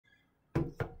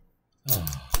Oh.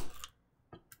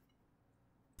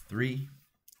 3,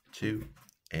 2,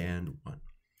 and 1.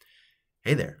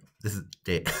 Hey there, this is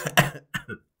Dan.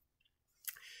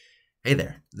 Hey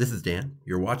there, this is Dan.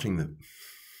 You're watching the.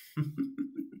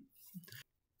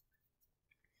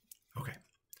 Okay.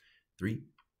 3,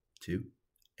 2,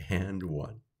 and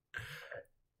 1.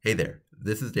 Hey there,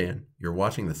 this is Dan. You're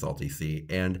watching the Salty Sea,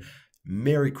 and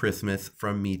Merry Christmas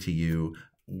from me to you.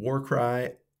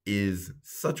 Warcry is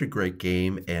such a great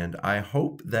game, and I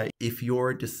hope that if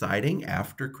you're deciding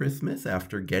after Christmas,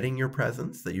 after getting your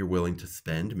presents that you're willing to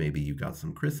spend, maybe you got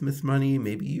some Christmas money,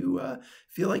 maybe you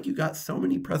feel like you got so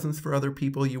many presents for other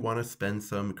people, you want to spend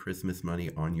some Christmas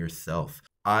money on yourself.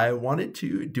 I wanted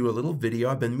to do a little video.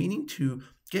 I've been meaning to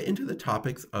get into the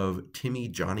topics of Timmy,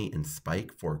 Johnny, and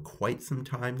Spike for quite some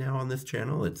time now on this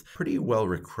channel. It's pretty well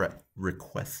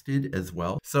requested as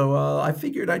well. So I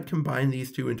figured I'd combine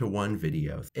these two into one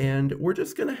video. And we're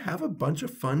just going to have a bunch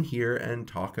of fun here and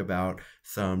talk about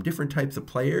some different types of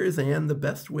players and the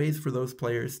best ways for those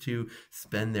players to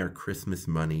spend their Christmas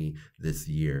money this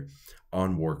year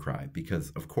on Warcry, because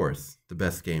of course the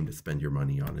best game to spend your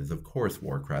money on is of course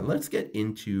Warcry. Let's get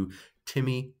into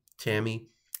Timmy, Tammy.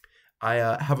 I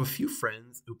have a few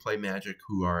friends who play Magic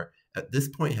who are at this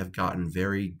point have gotten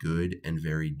very good and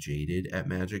very jaded at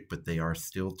Magic, but they are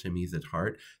still Timmys at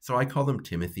heart. So I call them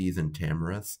Timothys and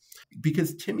Tamaras,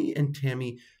 because Timmy and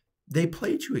Tammy, they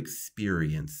play to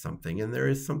experience something, and there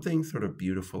is something sort of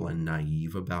beautiful and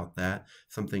naive about that,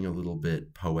 something a little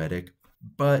bit poetic.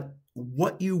 But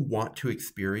what you want to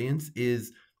experience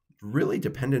is really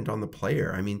dependent on the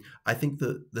player. I mean, I think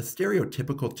the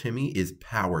stereotypical Timmy is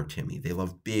power Timmy. They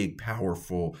love big,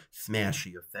 powerful,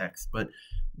 smashy effects, but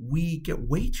we get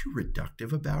way too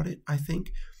reductive about it, I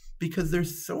think, because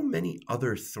there's so many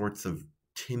other sorts of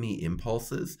Timmy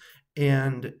impulses,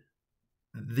 and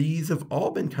these have all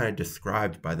been kind of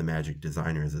described by the Magic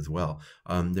designers as well.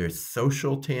 There's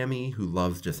social Tammy, who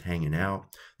loves just hanging out.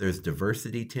 There's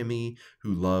diversity Timmy,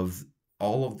 who loves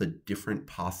all of the different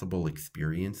possible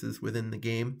experiences within the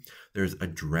game. There's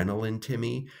adrenaline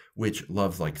Timmy, which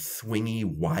loves like swingy,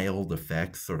 wild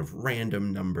effects, sort of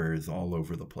random numbers all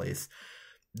over the place.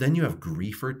 Then you have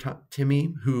griefer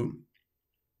Timmy, who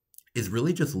is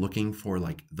really just looking for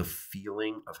like the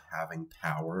feeling of having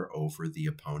power over the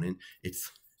opponent. It's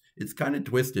kind of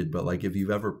twisted, but like if you've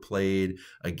ever played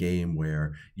a game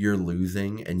where you're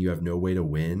losing and you have no way to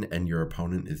win and your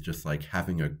opponent is just like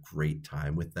having a great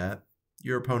time with that,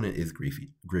 your opponent is griefer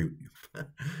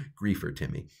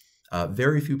Timmy.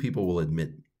 Very few people will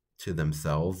admit to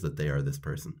themselves that they are this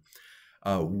person.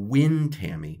 Win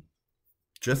Tammy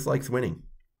just likes winning.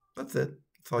 That's it.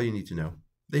 That's all you need to know.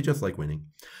 They just like winning.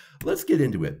 Let's get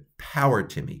into it. Power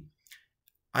Timmy.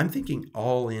 I'm thinking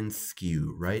all in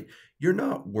skew, right? You're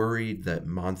not worried that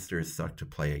monsters suck to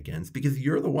play against because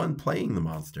you're the one playing the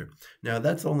monster. Now,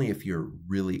 that's only if you're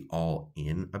really all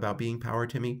in about being Power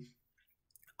Timmy.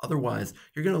 Otherwise,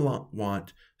 you're going to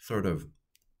want sort of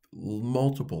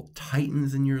multiple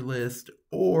Titans in your list,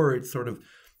 or it's sort of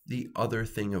the other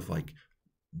thing of like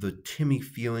the Timmy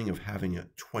feeling of having a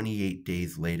 28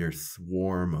 days later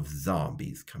swarm of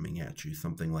zombies coming at you,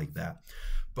 something like that.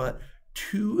 But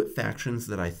two factions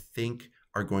that I think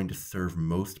are going to serve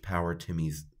most Power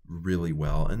Timmys really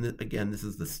well, and again, this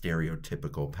is the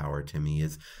stereotypical Power Timmy,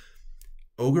 is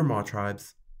Ogre Maw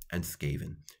Tribes and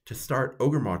Skaven. To start,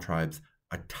 Ogre Maw Tribes,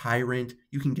 a Tyrant.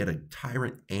 You can get a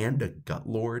Tyrant and a Gut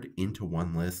Lord into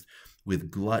one list with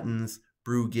Gluttons,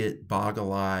 Brugit,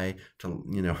 Boggle-Eye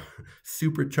to,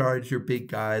 supercharge your big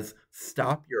guys,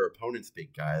 stop your opponent's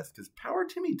big guys, because Power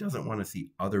Timmy doesn't want to see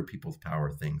other people's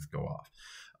power things go off.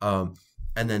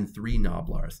 And then 3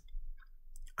 Noblars.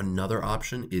 Another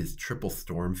option is triple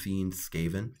Storm Fiend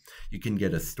Skaven. You can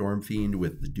get a Storm Fiend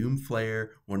with the Doom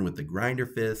Flare, one with the Grinder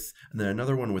Fists, and then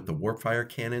another one with the Warpfire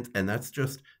Cannons, and that's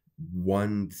just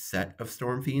one set of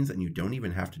Storm Fiends, and you don't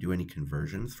even have to do any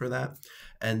conversions for that.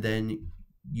 And then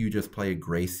you just play a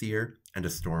Grey Seer and a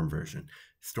Storm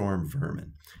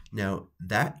Vermin. Now,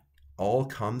 that all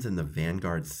comes in the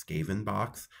Vanguard Skaven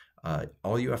box.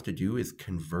 All you have to do is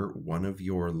convert one of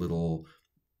your little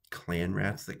clan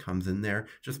rats that comes in there,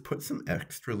 just put some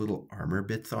extra little armor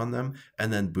bits on them,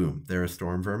 and then boom, they're a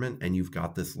Storm Vermin, and you've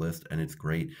got this list, and it's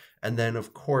great. And then,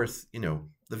 of course,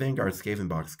 the Vanguard Skaven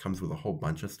box comes with a whole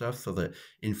bunch of stuff, so that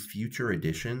in future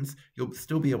editions, you'll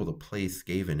still be able to play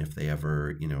Skaven if they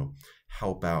ever,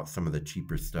 help out some of the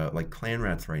cheaper stuff. Like clan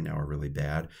rats right now are really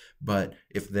bad, but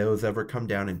if those ever come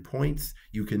down in points,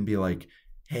 you can be like,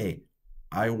 hey,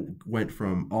 I went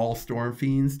from all Storm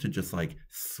Fiends to just like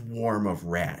swarm of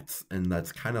rats. And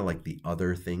that's kind of like the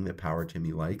other thing that Power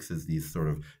Timmy likes, is these sort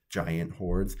of giant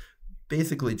hordes.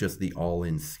 basically just the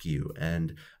all-in skew.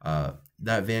 And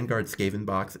that Vanguard Skaven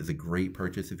box is a great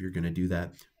purchase if you're going to do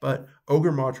that. But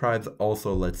Ogre Maw Tribes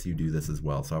also lets you do this as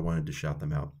well, so I wanted to shout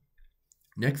them out.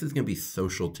 Next is going to be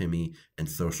Social Timmy and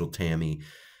Social Tammy.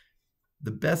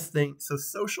 The best thing, so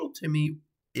Social Timmy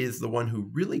is the one who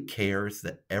really cares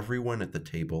that everyone at the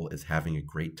table is having a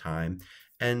great time.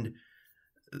 And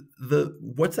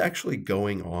what's actually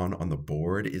going on the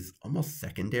board is almost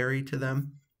secondary to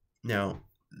them. Now,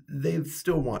 they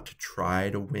still want to try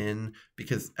to win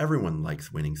because everyone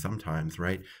likes winning sometimes,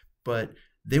 right? But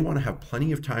they want to have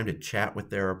plenty of time to chat with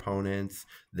their opponents.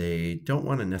 They don't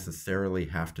want to necessarily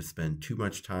have to spend too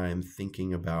much time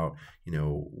thinking about,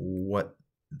 what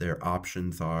their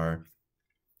options are.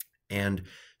 And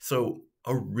so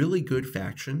a really good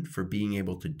faction for being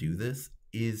able to do this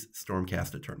is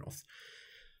Stormcast Eternals,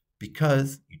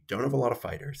 because you don't have a lot of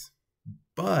fighters.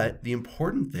 But the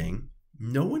important thing,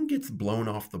 no one gets blown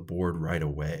off the board right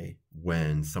away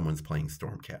when someone's playing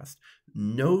Stormcast.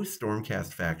 No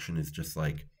Stormcast faction is just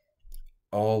like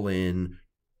all in.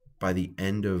 By the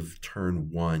end of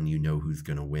turn 1, you know who's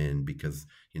going to win because,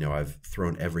 I've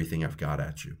thrown everything I've got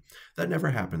at you. That never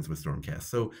happens with Stormcast.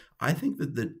 So I think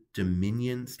that the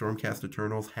Dominion Stormcast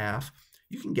Eternals half,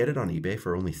 you can get it on eBay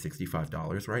for only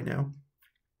 $65 right now.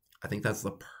 I think that's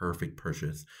the perfect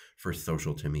purchase for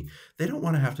Social Timmy. They don't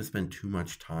want to have to spend too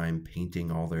much time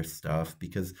painting all their stuff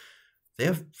because they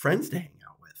have friends to hang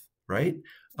out with, right?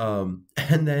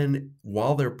 And then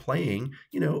while they're playing,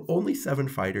 only 7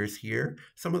 fighters here.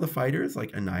 Some of the fighters,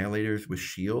 like Annihilators with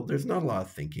shield, there's not a lot of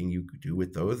thinking you could do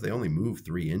with those. They only move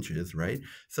 3 inches, right?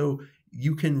 So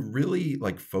you can really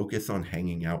focus on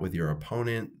hanging out with your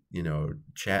opponent,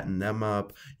 chatting them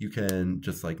up. You can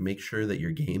just make sure that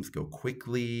your games go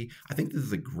quickly. I think this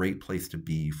is a great place to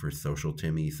be for Social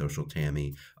Timmy, Social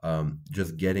Tammy,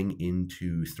 just getting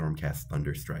into Stormcast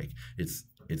Thunderstrike.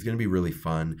 It's going to be really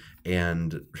fun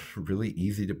and really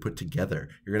easy to put together.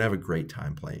 You're going to have a great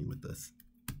time playing with this.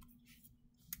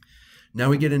 Now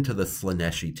we get into the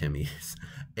Slaaneshi Timmys.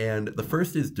 And the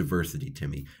first is Diversity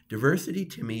Timmy. Diversity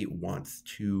Timmy wants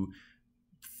to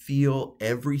feel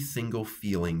every single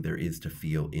feeling there is to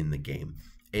feel in the game.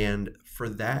 And for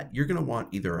that, you're going to want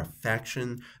either a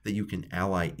faction that you can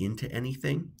ally into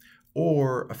anything,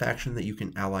 or a faction that you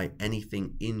can ally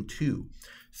anything into.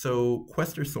 So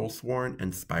Quester Soulsworn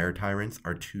and Spire Tyrants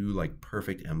are 2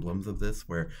 perfect emblems of this,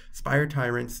 where Spire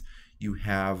Tyrants, you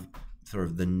have sort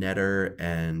of the Netter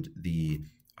and the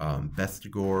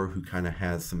Bestigor, who kind of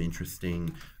has some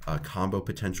interesting combo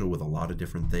potential with a lot of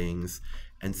different things.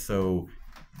 And so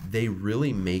they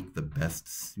really make the best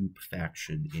soup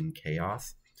faction in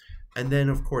Chaos. And then,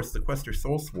 of course, the Quester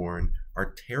Soulsworn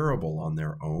are terrible on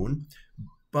their own,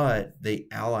 but they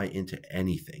ally into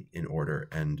anything in order,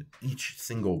 and each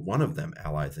single one of them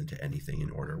allies into anything in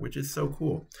order, which is so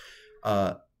cool.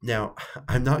 Now,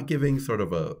 I'm not giving sort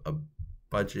of a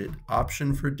budget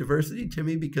option for Diversity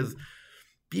Timmy because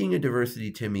being a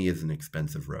Diversity Timmy is an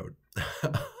expensive road.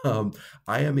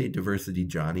 I am a Diversity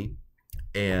Johnny,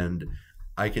 and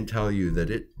I can tell you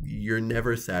that you're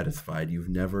never satisfied. You've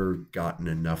never gotten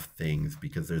enough things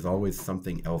because there's always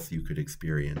something else you could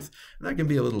experience. And that can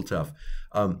be a little tough.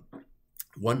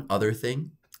 One other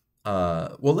thing,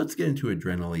 well, let's get into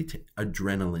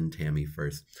Adrenaline Tammy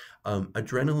first.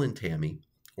 Adrenaline Tammy,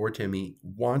 or Timmy,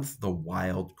 wants the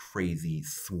wild, crazy,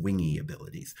 swingy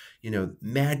abilities.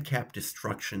 Madcap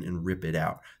Destruction and Rip It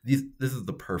Out. This is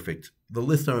the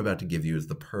list I'm about to give you is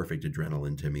the perfect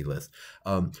Adrenaline Timmy list.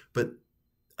 But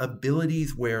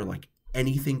abilities where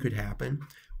anything could happen,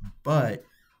 but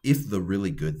if the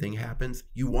really good thing happens,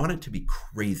 you want it to be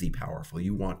crazy powerful.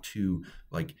 You want to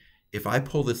if I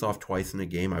pull this off twice in a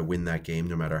game, I win that game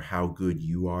no matter how good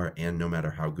you are and no matter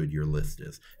how good your list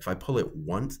is. If I pull it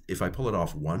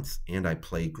off once and I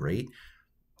play great,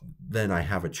 then I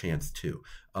have a chance too.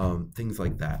 Things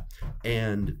like that.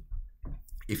 And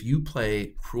if you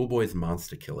play Cruel Boy's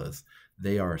Monster Killers,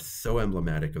 they are so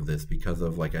emblematic of this because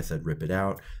of, like I said, Rip It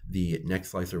Out. The Neck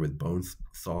Slicer with Bone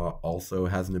Saw also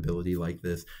has an ability like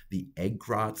this. The Egg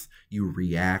Grots, you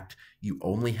react. You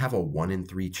only have a 1 in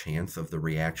 3 chance of the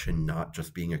reaction not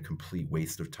just being a complete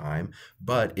waste of time.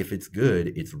 But if it's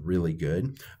good, it's really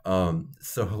good.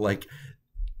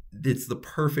 It's the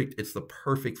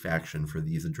perfect faction for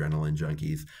these adrenaline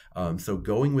junkies. So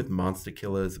going with Monster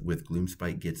Killers with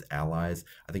Gloomspite gets allies,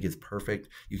 I think it's perfect.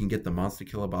 You can get the Monster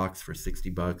Killer box for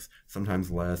 $60,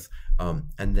 sometimes less.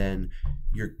 And then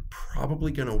you're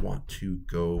probably going to want to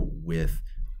go with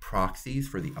proxies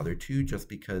for the other 2, just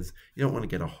because you don't want to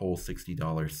get a whole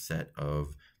 $60 set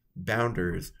of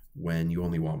bounders when you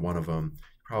only want one of them.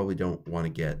 probably don't want to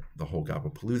get the whole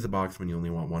Gobblepalooza box when you only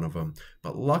want one of them.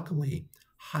 But luckily,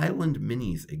 Highland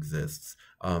Minis exists,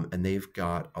 and they've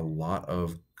got a lot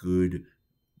of good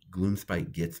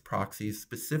Gloomspite Gits proxies,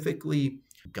 specifically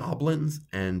goblins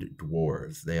and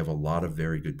dwarves. They have a lot of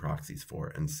very good proxies for,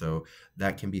 and so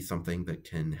that can be something that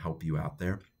can help you out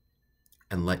there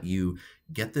and let you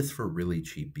get this for really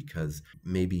cheap, because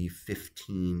maybe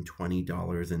 $15,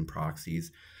 $20 in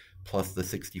proxies plus the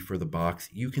 $60 for the box,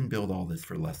 you can build all this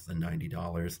for less than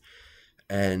 $90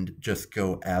 and just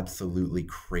go absolutely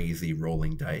crazy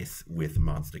rolling dice with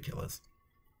monster killers.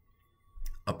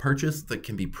 A purchase that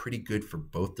can be pretty good for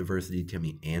both Diversity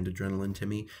Timmy and Adrenaline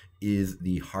Timmy is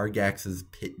the Hargax's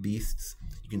Pit Beasts.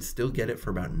 You can still get it for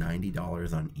about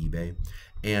 $90 on eBay.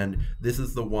 And this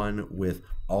is the one with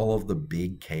all of the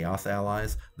big Chaos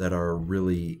allies that are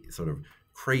really sort of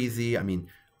crazy. I mean,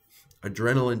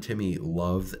 Adrenaline Timmy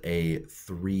loves a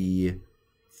three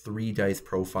dice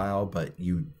profile, but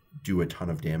you do a ton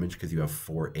of damage because you have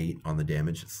 4/8 on the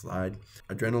damage side.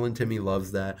 Adrenaline Timmy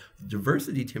loves that.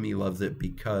 Diversity Timmy loves it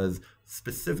because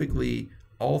specifically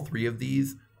all three of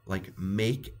these like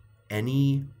make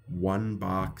any one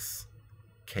box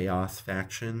Chaos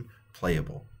faction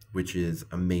playable, which is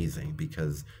amazing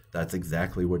because that's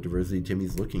exactly what Diversity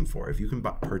Timmy's looking for. If you can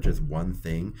purchase one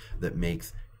thing that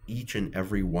makes each and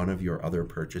every one of your other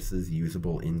purchases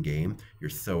usable in game, you're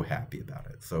so happy about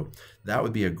it. So that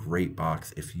would be a great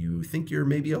box if you think you're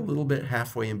maybe a little bit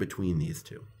halfway in between these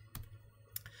two.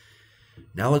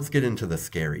 Now let's get into the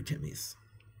scary Timmies.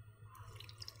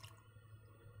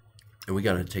 And we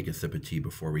got to take a sip of tea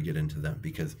before we get into them,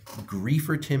 because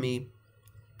Griefer Timmy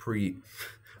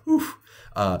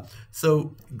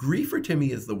so Griefer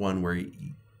Timmy is the one where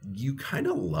you kind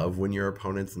of love when your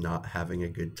opponent's not having a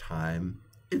good time.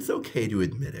 It's okay to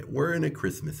admit it. We're in a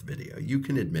Christmas video. You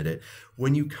can admit it.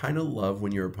 When you kind of love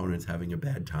when your opponent's having a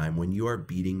bad time, when you are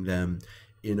beating them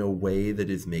in a way that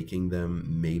is making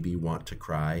them maybe want to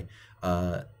cry,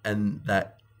 and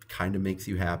that kind of makes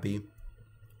you happy,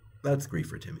 that's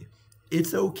Griefer Timmy.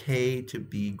 It's okay to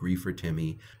be Griefer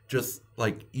Timmy. Just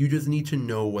like, you just need to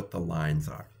know what the lines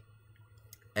are.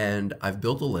 And I've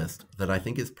built a list that I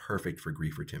think is perfect for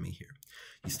Griefer Timmy here.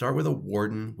 You start with a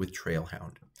Warden with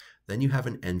Trailhound. Then you have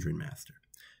an Endrin Master.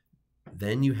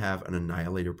 Then you have an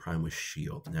Annihilator Prime with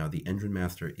Shield. Now, the Endrin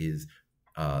Master is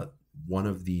one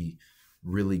of the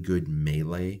really good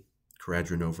melee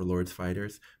Kharadron Overlords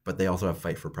fighters, but they also have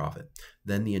Fight for Profit.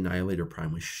 Then the Annihilator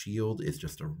Prime with Shield is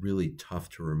just a really tough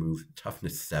to remove,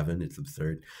 toughness 7, it's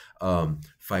absurd,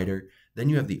 fighter. Then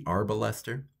you have the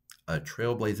Arbalester, a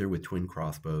Trailblazer with twin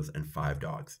crossbows, and 5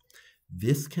 dogs.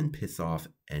 This can piss off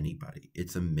anybody.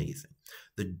 It's amazing.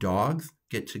 The dogs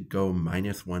get to go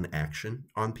 -1 action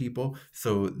on people,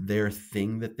 so their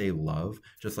thing that they love,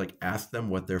 just like ask them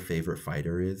what their favorite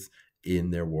fighter is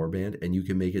in their warband, and you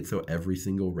can make it so every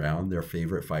single round their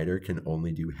favorite fighter can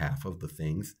only do half of the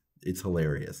things. It's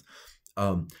hilarious.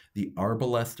 The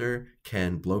Arbalester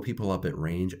can blow people up at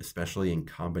range, especially in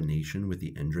combination with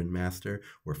the Endrin Master,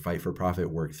 where Fight for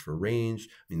Profit works for range.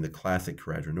 I mean, the classic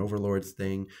Kharadron Overlords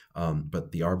thing,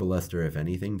 but the Arbalester, if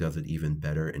anything, does it even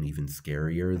better and even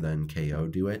scarier than KO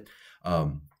do it.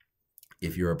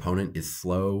 If your opponent is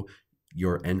slow,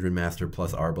 your Endrin Master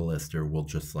plus Arbalester will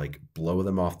just like blow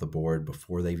them off the board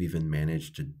before they've even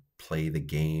managed to play the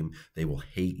game. They will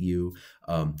hate you.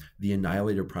 The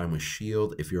Annihilator Prime with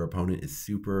Shield, if your opponent is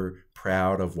super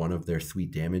proud of one of their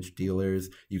sweet damage dealers,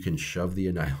 you can shove the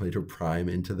Annihilator Prime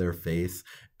into their face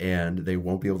and they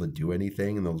won't be able to do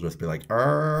anything, and they'll just be like,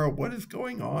 what is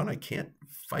going on? I can't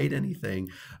fight anything.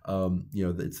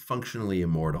 It's functionally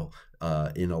immortal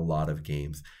in a lot of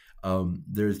games.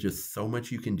 There's just so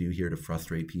much you can do here to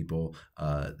frustrate people.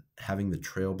 Having the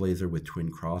Trailblazer with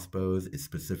twin crossbows is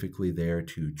specifically there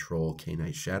to troll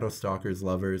K-Knight Shadowstalker's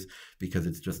lovers, because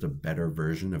it's just a better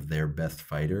version of their best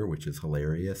fighter, which is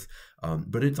hilarious.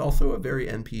 But it's also a very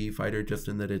NPE fighter, just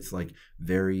in that it's like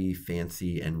very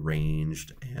fancy and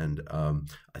ranged, and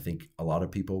I think a lot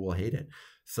of people will hate it.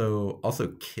 So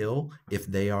also Kill, if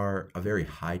they are a very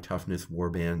high toughness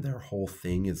warband, their whole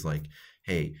thing is like,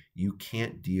 hey, you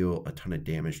can't deal a ton of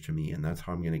damage to me, and that's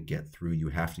how I'm going to get through. You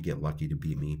have to get lucky to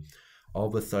beat me. All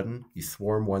of a sudden, you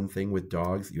swarm one thing with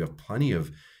dogs. You have plenty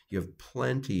of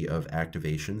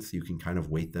activations, so you can kind of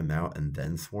wait them out and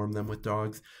then swarm them with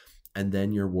dogs. And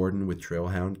then your Warden with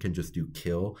Trailhound can just do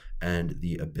Kill, and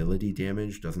the ability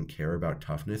damage doesn't care about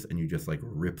toughness, and you just like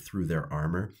rip through their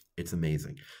armor. It's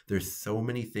amazing. There's so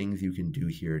many things you can do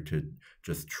here to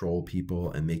just troll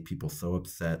people and make people so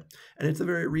upset. And it's a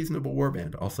very reasonable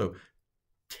warband. Also,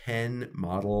 10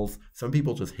 models. Some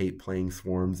people just hate playing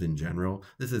swarms in general.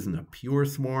 This isn't a pure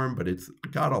swarm, but it's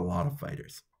got a lot of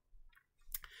fighters.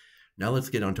 Now let's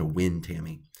get on to Win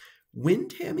Tammy. Win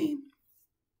Tammy,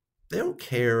 they don't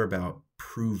care about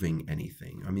proving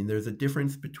anything. I mean, there's a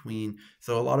difference between,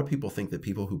 so a lot of people think that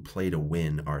people who play to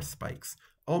win are spikes.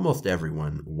 Almost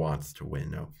everyone wants to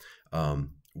win. No,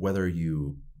 whether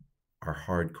you are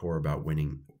hardcore about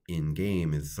winning in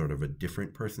game is sort of a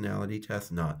different personality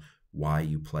test, not why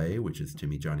you play, which is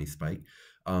Timmy, Johnny, Spike.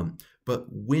 But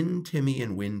Win Timmy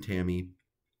and Win Tammy,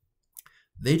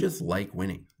 they just like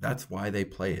winning. That's why they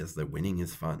play, is that winning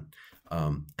is fun.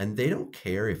 And they don't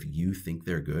care if you think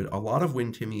they're good. A lot of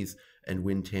Win Timmys and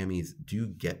Win Tammys do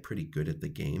get pretty good at the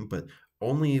game, but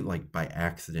only like by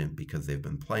accident, because they've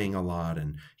been playing a lot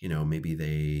and, you know, maybe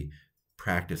they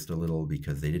practiced a little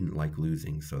because they didn't like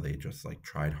losing, so they just like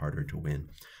tried harder to win.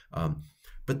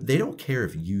 But they don't care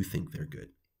if you think they're good.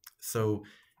 So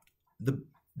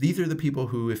these are the people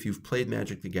who, if you've played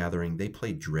Magic the Gathering, they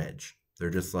play dredge. They're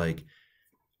just like,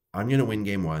 I'm going to win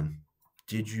game one.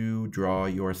 Did you draw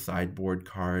your sideboard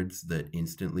cards that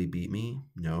instantly beat me?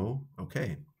 No?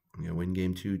 Okay. I'm going to win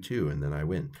game two too, and then I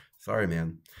win. Sorry,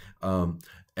 man.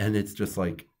 And it's just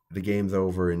like the game's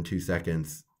over in 2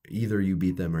 seconds. Either you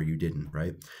beat them or you didn't,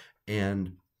 right?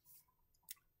 And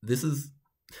this is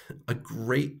a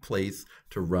great place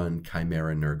to run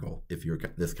Chimera Nurgle if you're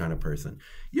this kind of person.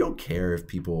 You don't care if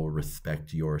people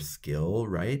respect your skill,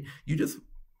 right? You just,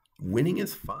 winning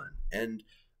is fun. And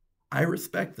I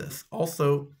respect this.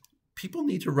 Also, people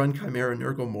need to run Chimera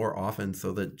Nurgle more often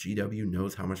so that GW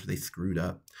knows how much they screwed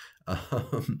up.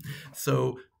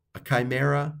 So a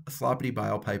Chimera, a Sloppity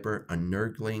Bile Piper, a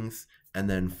Nurglings, and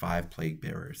then 5 Plague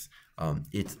Bearers.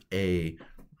 It's a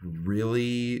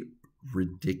really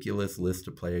ridiculous list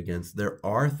to play against. There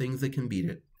are things that can beat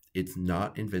it. It's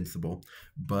not invincible,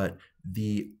 but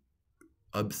the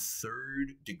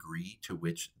absurd degree to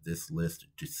which this list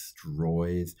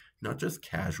destroys not just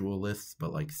casual lists,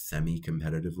 but like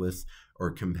semi-competitive lists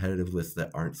or competitive lists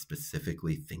that aren't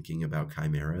specifically thinking about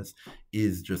chimeras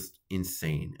is just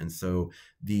insane. And so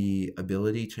the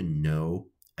ability to know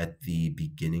at the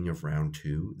beginning of round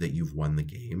 2 that you've won the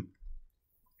game,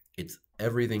 it's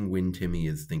everything Win Timmy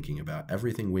is thinking about,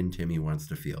 everything Win Timmy wants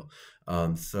to feel.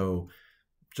 So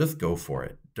just go for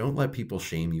it. Don't let people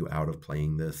shame you out of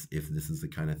playing this if this is the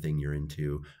kind of thing you're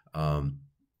into.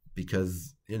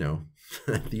 Because, you know,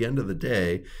 at the end of the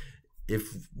day,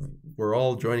 if we're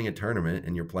all joining a tournament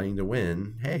and you're playing to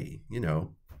win, hey, you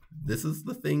know, this is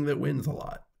the thing that wins a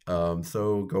lot.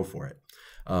 So go for it.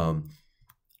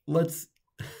 Let's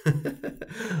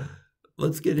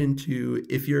let's get into,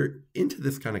 if you're into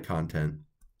this kind of content,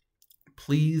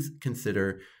 please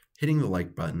consider hitting the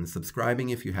like button, subscribing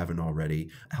if you haven't already,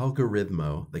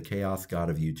 Algorithmo, the chaos god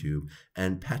of YouTube,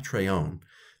 and Patreon.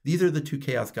 These are the 2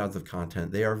 chaos gods of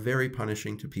content. They are very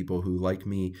punishing to people who, like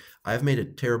me, I've made a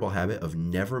terrible habit of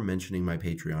never mentioning my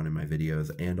Patreon in my videos,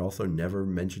 and also never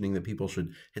mentioning that people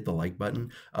should hit the like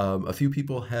button. A few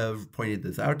people have pointed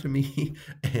this out to me,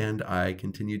 and I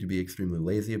continue to be extremely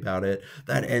lazy about it.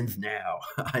 That ends now.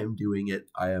 I am doing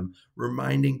it. I am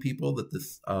reminding people that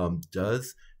this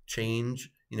does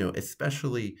change. You know,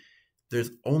 especially,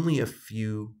 there's only a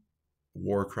few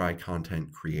Warcry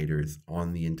content creators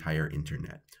on the entire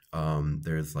internet.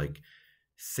 There's like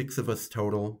 6 of us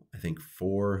total. I think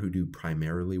 4 who do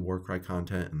primarily Warcry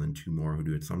content, and then 2 more who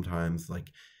do it sometimes.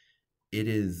 Like, it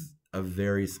is a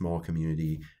very small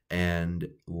community, and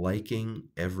liking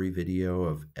every video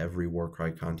of every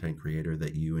Warcry content creator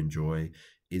that you enjoy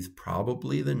is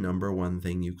probably the #1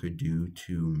 thing you could do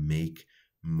to make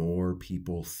more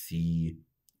people see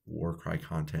Warcry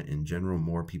content in general,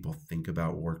 more people think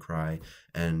about Warcry,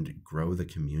 and grow the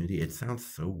community. It sounds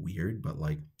so weird, but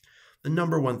like, the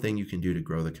 #1 thing you can do to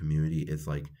grow the community is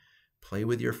like play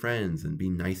with your friends and be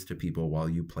nice to people while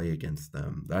you play against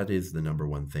them. That is the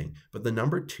 #1 thing. But the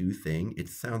 #2 thing, it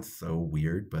sounds so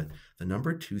weird, but the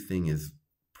 #2 thing is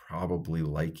probably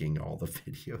liking all the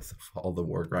videos of all the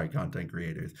Warcry content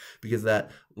creators, because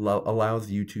that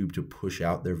allows YouTube to push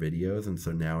out their videos. And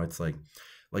so now it's like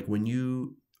when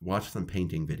you watch some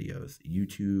painting videos,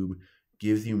 YouTube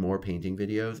gives you more painting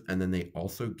videos, and then they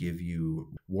also give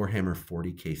you Warhammer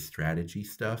 40K strategy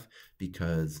stuff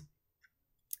because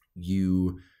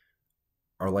you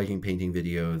are liking painting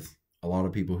videos. A lot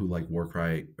of people who like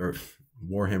Warcry or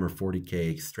Warhammer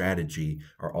 40K strategy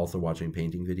are also watching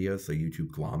painting videos, so YouTube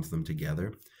gloms them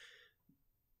together.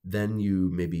 Then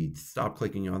you maybe stop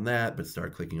clicking on that, but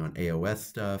start clicking on AOS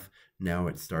stuff. Now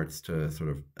it starts to sort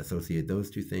of associate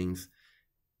those 2 things.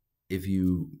 If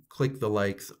you click the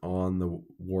likes on the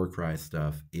Warcry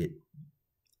stuff, it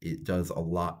it does a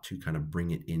lot to kind of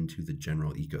bring it into the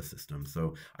general ecosystem.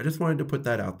 So I just wanted to put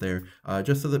that out there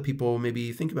just so that people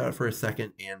maybe think about it for a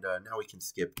second. And now we can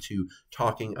skip to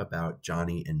talking about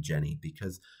Johnny and Jenny,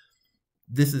 because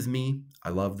this is me. I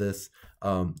love this.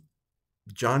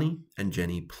 Johnny and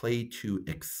Jenny play to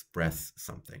express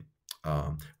something.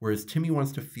 Whereas Timmy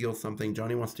wants to feel something,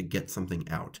 Johnny wants to get something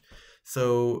out.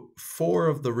 So 4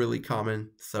 of the really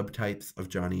common subtypes of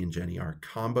Johnny and Jenny are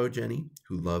Combo Jenny,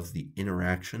 who loves the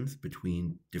interactions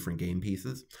between different game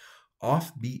pieces.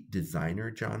 Offbeat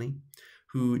Designer Johnny,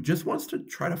 who just wants to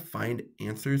try to find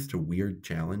answers to weird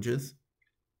challenges.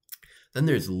 Then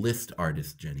there's List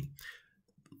Artist Jenny,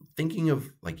 thinking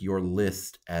of like your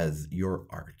list as your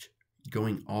art,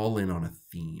 going all in on a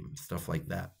theme, stuff like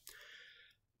that.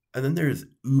 And then there's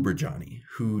Uber Johnny,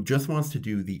 who just wants to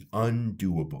do the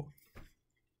undoable.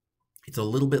 It's a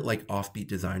little bit like Offbeat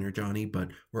Designer Johnny, but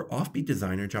where Offbeat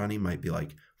Designer Johnny might be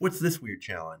like, what's this weird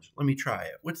challenge? Let me try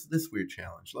it. What's this weird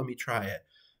challenge? Let me try it.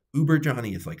 Uber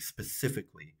Johnny is like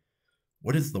specifically,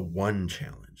 what is the one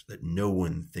challenge that no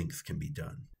one thinks can be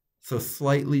done? So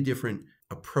slightly different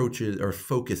approaches or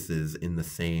focuses in the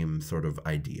same sort of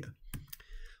idea.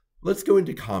 Let's go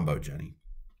into Combo Jenny.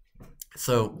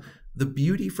 So the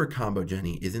beauty for Combo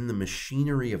Jenny is in the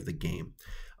machinery of the game.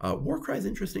 Warcry is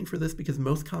interesting for this because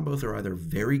most combos are either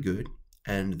very good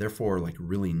and therefore like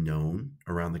really known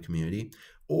around the community,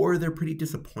 or they're pretty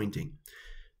disappointing.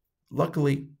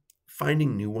 Luckily,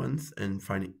 finding new ones and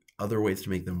finding other ways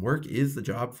to make them work is the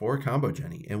job for Combo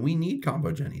Jenny, and we need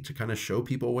Combo Jenny to kind of show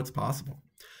people what's possible.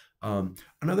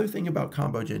 Another thing about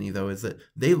Combo Jenny, though, is that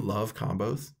they love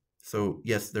combos. So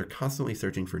yes, they're constantly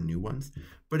searching for new ones.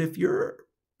 But if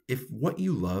what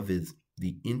you love is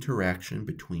the interaction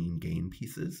between game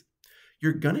pieces,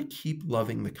 you're gonna keep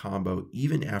loving the combo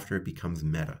even after it becomes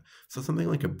meta. So something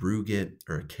like a Brugit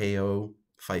or a KO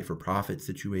fight for profit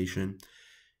situation,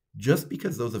 just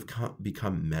because those have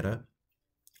become meta,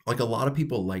 like a lot of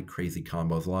people like crazy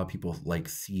combos, a lot of people like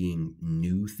seeing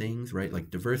new things, right?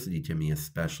 Like Diversity Timmy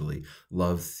especially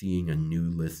loves seeing a new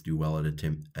list do well at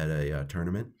a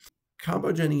tournament.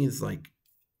 Combo Jenny is like,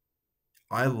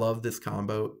 I love this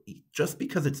combo. Just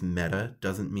because it's meta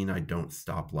doesn't mean I don't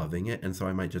stop loving it, and so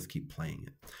I might just keep playing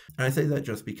it. And I say that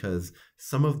just because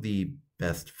some of the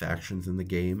best factions in the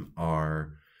game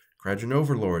are Grudgeon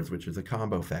Overlords, which is a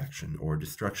combo faction, or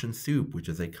Destruction Soup, which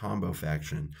is a combo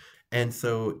faction. And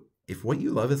so if what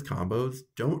you love is combos,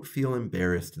 don't feel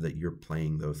embarrassed that you're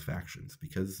playing those factions,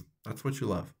 because that's what you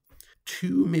love.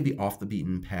 2 maybe off the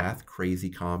beaten path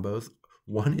crazy combos.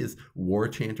 One is War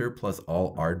Chanter plus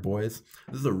all Ard Boys.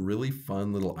 This is a really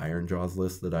fun little Iron Jaws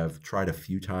list that I've tried a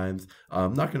few times.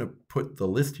 I'm not going to put the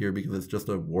list here because it's just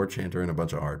a War Chanter and a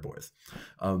bunch of Ard Boys.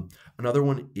 Another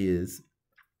one is,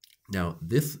 now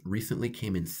this recently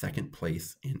came in 2nd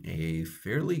place in a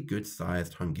fairly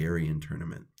good-sized Hungarian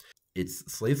tournament.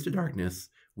 It's Slaves to Darkness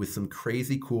with some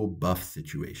crazy cool buff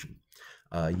situation.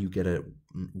 You get a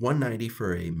 190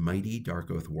 for a Mighty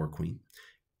Dark Oath War Queen,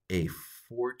 a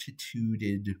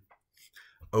Fortituded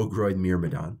Ogroid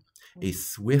Myrmidon, a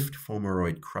Swift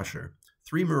Fomoroid Crusher,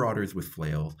 3 Marauders with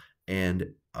Flails,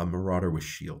 and a Marauder with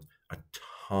Shield. A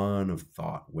ton of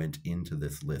thought went into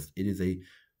this list. It is a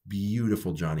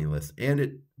beautiful Johnny list, and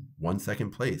it won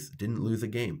 2nd place. Didn't lose a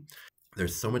game.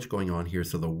 There's so much going on here.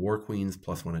 So the War Queen's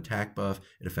 +1 attack buff,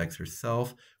 it affects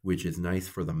herself, which is nice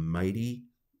for the Mighty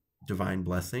Divine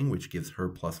Blessing, which gives her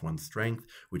 +1 strength,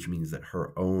 which means that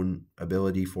her own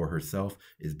ability for herself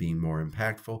is being more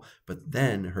impactful. But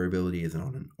then her ability is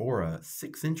on an aura,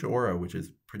 6-inch aura, which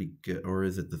is pretty good. Or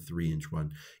is it the 3-inch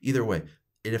one? Either way,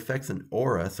 it affects an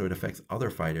aura, so it affects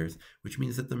other fighters, which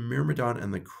means that the Myrmidon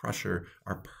and the Crusher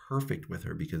are perfect with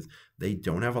her because they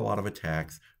don't have a lot of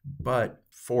attacks, but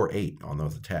 4/8 on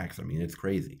those attacks. I mean, it's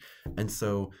crazy. And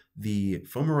so the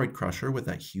Fomoroid Crusher with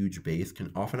that huge base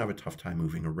can often have a tough time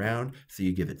moving around, so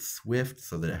you give it Swift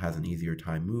so that it has an easier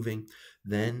time moving.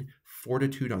 Then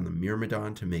Fortitude on the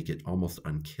Myrmidon to make it almost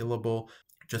unkillable.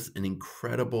 Just an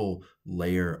incredible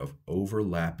layer of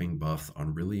overlapping buffs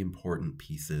on really important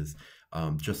pieces.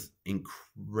 Just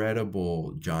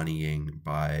incredible Johnnying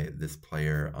by this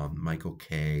player, Michael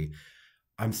K.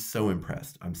 I'm so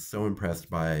impressed. I'm so impressed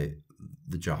by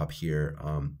the job here.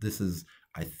 This is,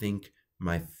 I think,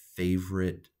 my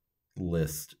favorite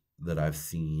list that I've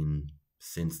seen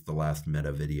since the last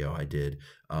meta video I did.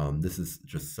 This is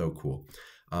just so cool.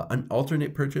 An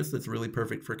alternate purchase that's really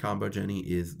perfect for Combo Jenny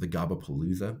is the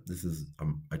Gabapalooza. This is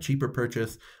a cheaper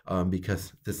purchase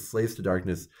because this Slaves to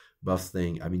Darkness buffs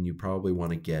thing, I mean, you probably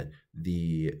want to get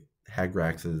the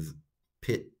Hagrax's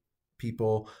Pit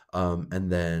people,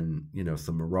 and then, you know,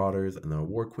 some Marauders, and then a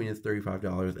War Queen is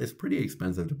 $35. It's pretty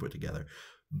expensive to put together.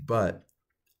 But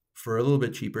for a little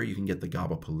bit cheaper, you can get the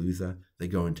Gobapalooza. They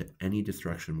go into any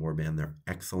Destruction Warband. They're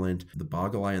excellent. The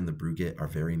Boggle-Eye and the Brugit are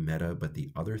very meta, but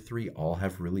the other three all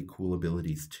have really cool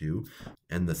abilities too.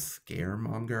 And the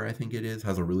Scaremonger, I think it is,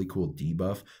 has a really cool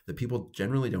debuff that people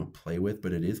generally don't play with,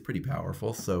 but it is pretty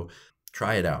powerful. So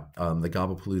try it out. The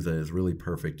Gobapalooza is really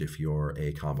perfect if you're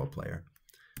a combo player.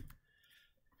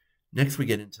 Next, we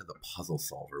get into the puzzle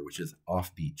solver, which is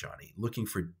Offbeat Johnny, looking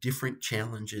for different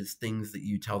challenges, things that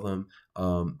you tell them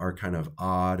are kind of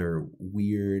odd or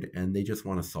weird, and they just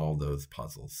want to solve those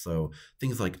puzzles. So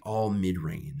things like all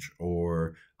mid-range,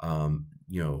 or,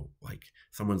 you know, like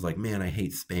someone's like, man, I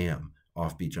hate spam.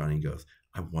 Offbeat Johnny goes,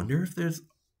 I wonder if there's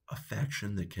a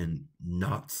faction that can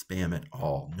not spam at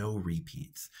all, no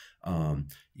repeats.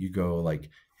 You go like,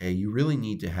 hey, you really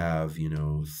need to have, you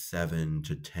know, 7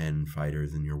 to 10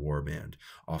 fighters in your warband.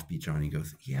 Offbeat Johnny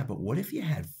goes, yeah, but what if you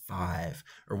had 5?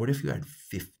 Or what if you had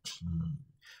 15?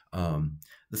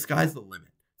 The sky's the limit.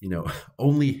 You know,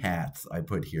 only hats I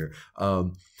put here.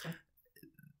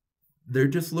 They're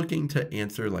just looking to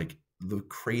answer like the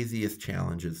craziest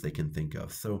challenges they can think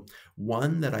of. So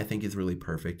one that I think is really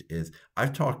perfect is,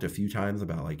 I've talked a few times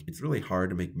about like, it's really hard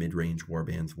to make mid-range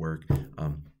warbands work.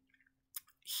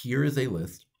 Here is a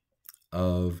list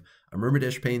of a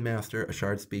Myrmidish Painmaster, a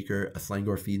Shard Speaker, a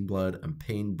Slangor Fiendblood, a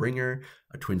Painbringer,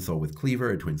 a Twin Soul with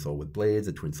Cleaver, a Twin Soul with Blades,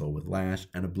 a Twin Soul with Lash,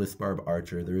 and a Blissbarb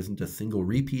Archer. There isn't a single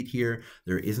repeat here.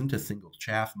 There isn't a single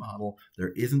chaff model.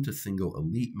 There isn't a single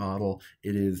elite model.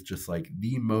 It is just like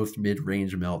the most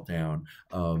mid-range meltdown.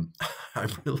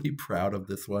 I'm really proud of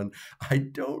this one. I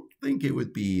don't think it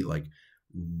would be like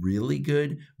really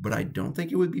good, but I don't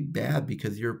think it would be bad,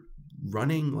 because you're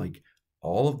running like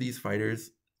all of these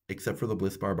fighters except for the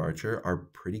Blissbarb Archer are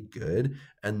pretty good.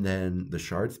 And then the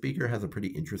Shard Speaker has a pretty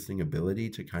interesting ability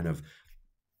to kind of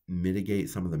mitigate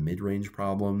some of the mid-range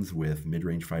problems with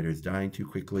mid-range fighters dying too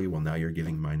quickly. Well, now you're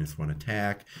giving -1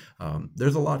 attack.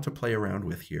 There's a lot to play around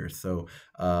with here. So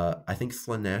I think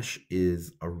Slaanesh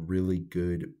is a really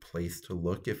good place to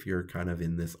look if you're kind of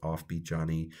in this Offbeat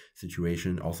Johnny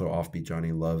situation. Also, Offbeat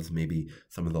Johnny loves maybe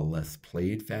some of the less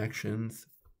played factions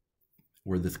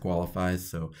where this qualifies.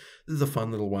 So this is a fun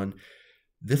little one.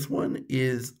 This one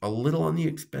is a little on the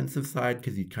expensive side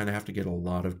because you kind of have to get a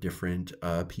lot of different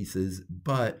pieces,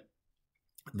 but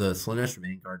the Slaanesh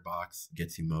Vanguard box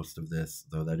gets you most of this,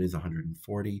 though that is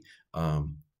 140.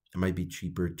 It might be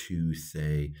cheaper to,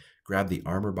 say, grab the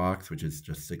armor box, which is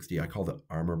just 60. I call it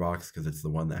armor box because it's the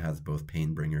one that has both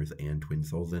Painbringers and Twin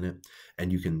Souls in it,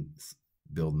 and you can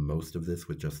build most of this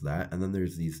with just that. And then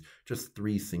there's these just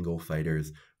 3 single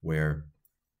fighters where,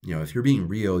 you know, if you're being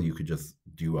real, you could just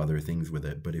do other things with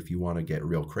it. But if you want to get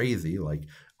real crazy, like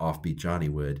Offbeat Johnny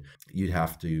would, you'd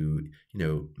have to, you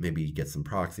know, maybe get some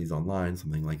proxies online,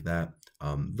 something like that.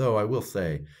 Though I will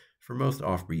say, for most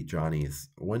Offbeat Johnnies,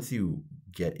 once you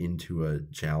get into a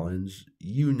challenge,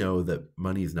 you know that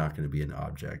money is not going to be an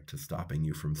object to stopping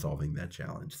you from solving that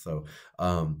challenge. So,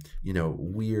 you know,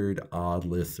 weird, odd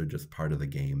lists are just part of the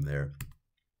game there.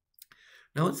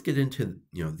 Now let's get into,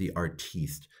 you know, the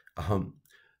artiste.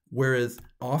 Whereas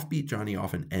Offbeat Johnny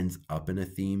often ends up in a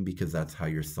theme because that's how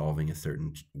you're solving a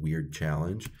certain weird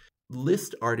challenge.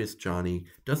 List Artist Johnny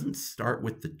doesn't start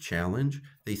with the challenge,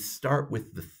 they start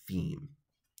with the theme,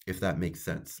 if that makes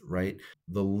sense, right?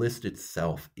 The list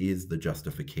itself is the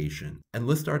justification. And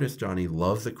List Artist Johnny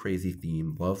loves a crazy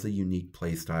theme, loves a unique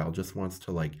play style, just wants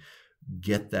to like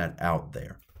get that out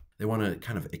there. They want to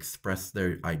kind of express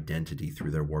their identity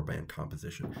through their warband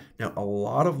composition. Now, a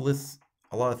lot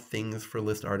of things for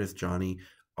List Artist Johnny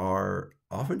are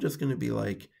often just going to be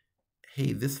like,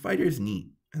 hey, this fighter's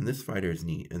neat, and this fighter's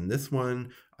neat, and this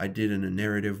one I did in a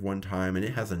narrative one time, and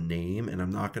it has a name, and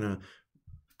I'm not going to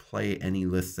play any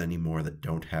lists anymore that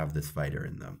don't have this fighter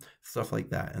in them. Stuff like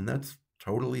that, and that's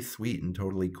totally sweet and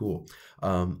totally cool.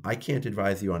 I can't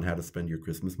advise you on how to spend your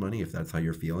Christmas money if that's how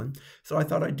you're feeling. So I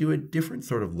thought I'd do a different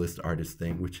sort of list artist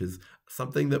thing, which is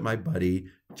something that my buddy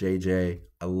JJ,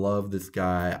 I love this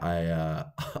guy.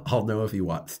 I'll know if he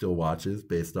still watches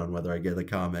based on whether I get a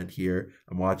comment here.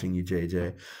 I'm watching you,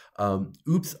 JJ.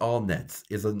 Oops All Nets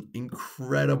is an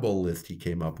incredible list he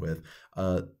came up with.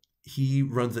 He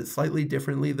runs it slightly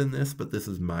differently than this, but this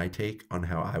is my take on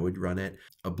how I would run it.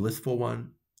 A Blissful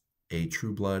one, a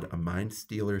True Blood, a Mind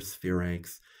Stealer,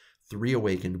 Spheranx, 3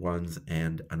 Awakened ones,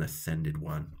 and an Ascended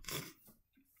one.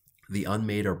 The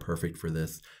Unmade are perfect for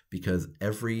this because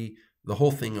the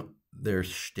whole thing, their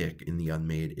shtick in the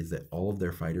Unmade is that all of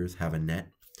their fighters have a net.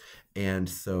 And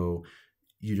so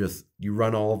you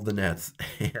run all of the nets,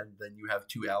 and then you have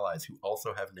two allies who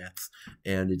also have nets,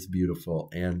 and it's beautiful,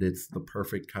 and it's the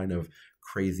perfect kind of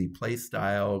crazy play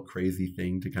style, crazy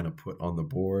thing to kind of put on the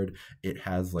board. It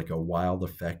has like a wild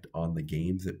effect on the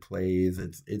games it plays.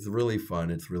 It's really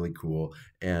fun. It's really cool,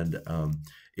 and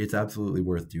it's absolutely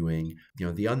worth doing. You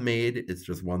know, the Unmade, it's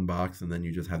just one box, and then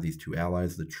you just have these two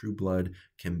allies. The True Blood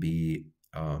can be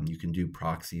you can do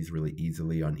proxies really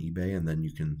easily on eBay, and then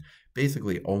you can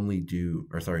basically only do,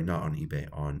 or sorry, not on eBay,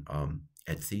 on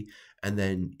Etsy, and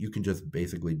then you can just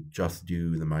basically just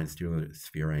do the Mind Stealer,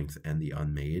 Spheranx, and the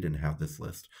Unmade and have this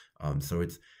list. So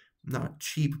it's not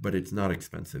cheap, but it's not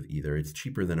expensive either. It's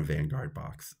cheaper than a Vanguard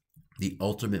box. The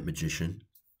ultimate magician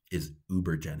is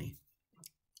Uber Jenny.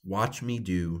 Watch me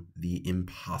do the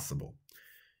impossible.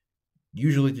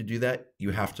 Usually to do that,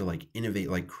 you have to like innovate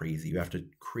like crazy. You have to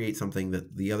create something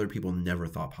that the other people never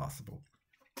thought possible.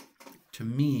 To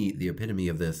me, the epitome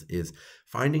of this is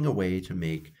finding a way to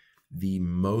make the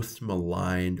most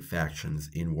maligned factions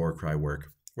in Warcry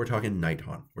work. We're talking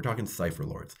Nighthaunt. We're talking Cypher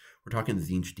Lords. We're talking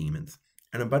Tzeentch Demons.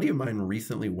 And a buddy of mine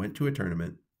recently went to a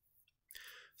tournament.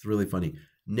 It's really funny.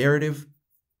 Narrative,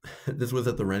 this was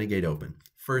at the Renegade Open.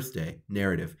 First day,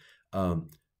 Narrative.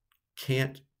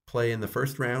 Can't play in the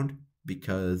first round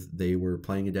because they were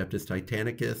playing Adeptus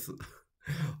Titanicus.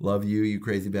 Love you, you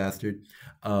crazy bastard.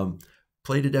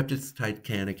 Played Adeptus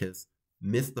Titanicus,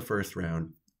 missed the first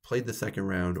round, played the second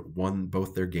round, won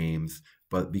both their games,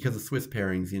 but because of Swiss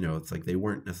pairings, you know, it's like they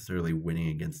weren't necessarily winning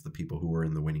against the people who were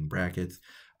in the winning brackets.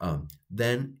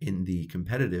 Then in the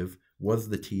competitive was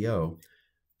the TO,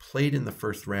 played in the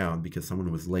first round because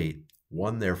someone was late,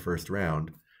 won their first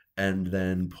round, and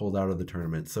then pulled out of the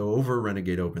tournament. So over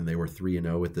Renegade Open, they were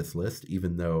 3-0 with this list,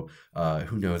 even though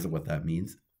who knows what that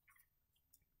means.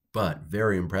 But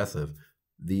very impressive.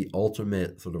 The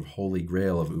ultimate sort of holy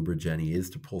grail of Uber Jenny is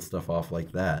to pull stuff off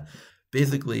like that.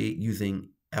 Basically using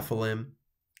Ephelim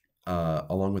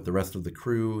along with the rest of the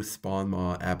crew, Spawn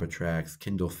Maw, Apitrax,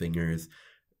 Kindle Fingers,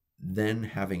 then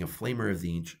having a Flamer of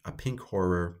Tzeentch, a Pink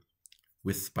Horror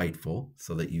with Spiteful,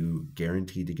 so that you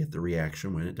guarantee to get the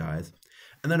reaction when it dies,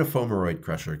 and then a Fomeroid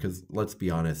Crusher, because let's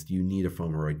be honest, you need a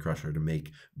Fomeroid Crusher to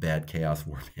make bad Chaos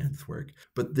Warbands work.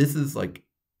 But this is like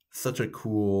such a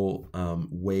cool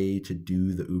way to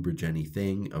do the Uber Jenny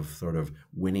thing of sort of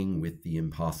winning with the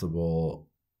impossible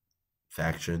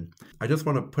faction. I just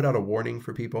want to put out a warning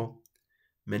for people.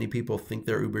 Many people think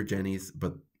they're Uber Jennies,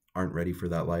 but aren't ready for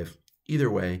that life. Either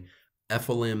way,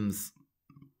 Ephelim's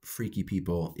Freaky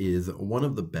People is one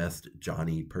of the best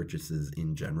Johnny purchases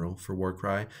in general for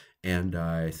Warcry, and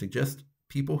I suggest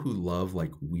people who love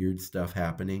like weird stuff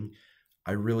happening,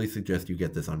 I really suggest you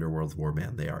get this Underworld's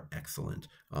Warband. They are excellent.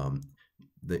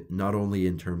 Not only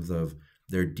in terms of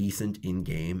they're decent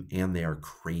in-game, and they are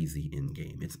crazy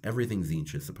in-game. It's everything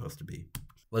Tzeentch is supposed to be.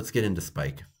 Let's get into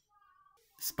Spike.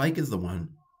 Spike is the one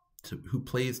who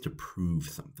plays to prove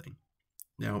something.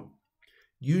 Now,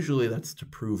 usually that's to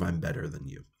prove I'm better than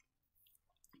you,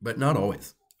 but not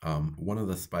always. One of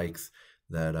the spikes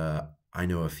that I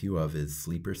know a few of is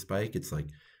Sleeper Spike. It's like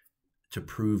to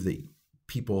prove that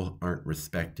people aren't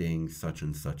respecting such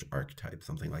and such archetype,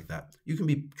 something like that. You can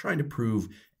be trying to prove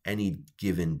any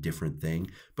given different thing,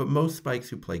 but most spikes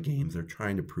who play games are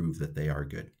trying to prove that they are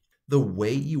good. The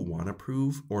way you want to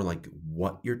prove, or like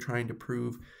what you're trying to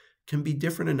prove, can be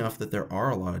different enough that there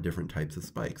are a lot of different types of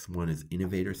spikes. One is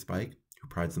Innovator Spike, who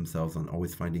prides themselves on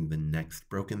always finding the next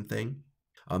broken thing.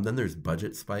 Then there's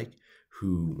Budget Spike,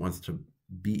 who wants to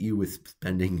beat you with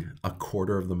spending a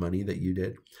quarter of the money that you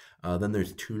did. Then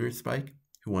there's Tuner Spike,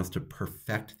 who wants to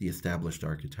perfect the established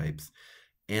archetypes.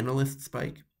 Analyst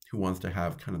Spike, who wants to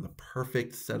have kind of the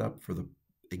perfect setup for the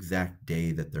exact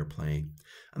day that they're playing.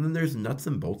 And then there's Nuts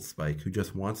and Bolts Spike, who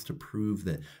just wants to prove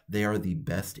that they are the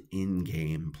best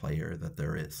in-game player that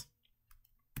there is.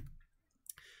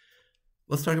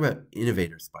 Let's talk about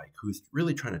Innovator Spike, who's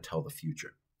really trying to tell the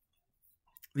future.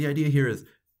 The idea here is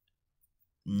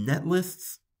net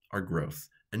lists are gross.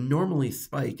 And normally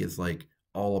Spike is like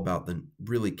all about the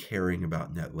really caring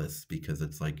about net lists because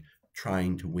it's like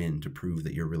trying to win to prove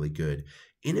that you're really good.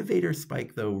 Innovator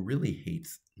Spike, though, really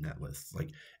hates net lists, like,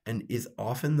 and is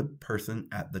often the person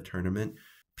at the tournament.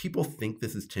 People think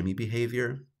this is Timmy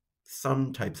behavior.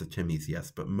 Some types of Timmys,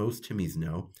 yes, but most Timmys,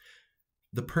 no.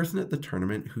 The person at the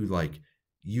tournament who, like,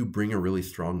 you bring a really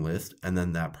strong list and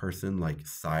then that person, like,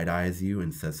 side-eyes you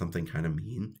and says something kind of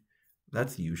mean,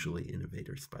 that's usually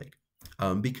Innovator Spike.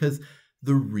 Because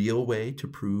the real way to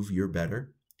prove you're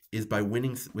better is by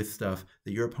winning with stuff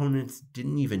that your opponents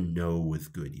didn't even know was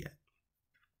good yet.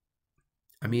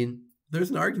 I mean, there's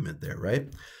an argument there, right?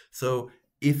 So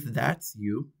if that's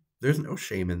you, There's no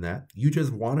shame in that. You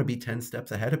just want to be 10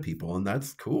 steps ahead of people, and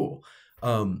that's cool.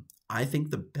 I think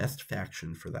the best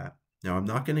faction for that. Now, I'm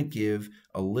not going to give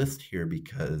a list here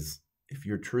because if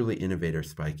you're truly innovator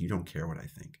Spike, you don't care what I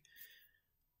think.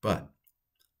 But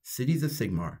Cities of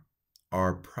Sigmar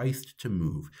are priced to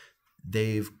move.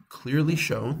 They've clearly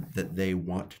shown that they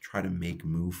want to try to make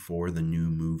Move 4 the new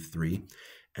Move 3.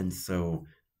 And so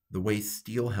the way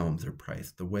Steel Helms are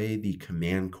priced, the way the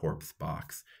Command Corps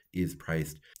box is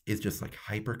priced is just like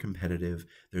hyper competitive.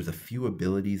 There's a few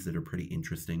abilities that are pretty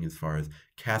interesting as far as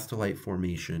Castellite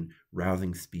Formation,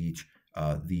 Rousing Speech,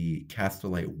 the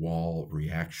Castellite Wall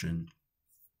reaction.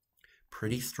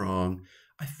 Pretty strong.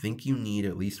 I think you need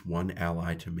at least one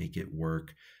ally to make it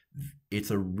work.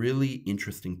 It's a really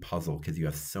interesting puzzle because you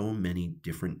have so many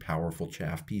different powerful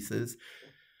chaff pieces,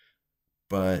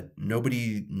 but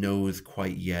nobody knows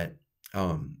quite yet.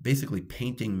 Basically,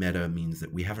 painting meta means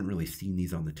that we haven't really seen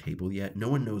these on the table yet. No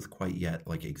one knows quite yet,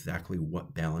 like exactly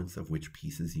what balance of which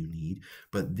pieces you need.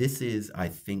 But this is, I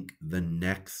think, the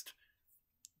next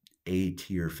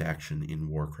A-tier faction in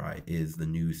Warcry is the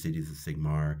new Cities of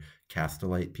Sigmar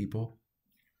Castellite people.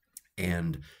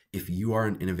 And if you are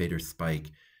an innovator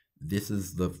Spike, this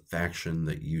is the faction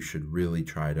that you should really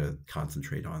try to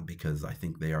concentrate on because I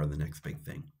think they are the next big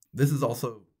thing. This is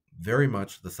also very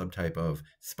much the subtype of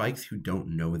Spikes who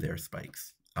don't know their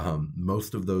Spikes.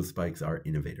 Most of those Spikes are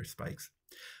innovator Spikes.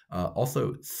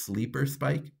 Also, Sleeper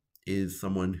Spike is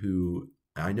someone who,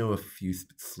 I know a few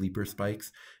Sleeper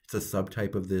Spikes. It's a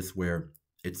subtype of this where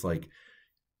it's like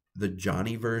the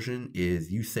Johnny version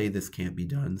is you say this can't be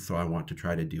done, so I want to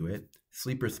try to do it.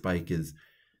 Sleeper Spike is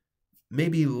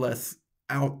maybe less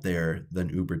out there than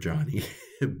Uber Johnny,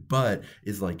 but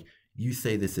is like, you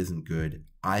say this isn't good.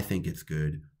 I think it's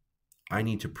good. I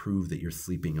need to prove that you're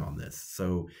sleeping on this.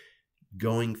 So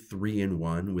going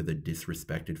 3-1 with a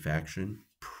disrespected faction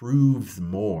proves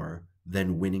more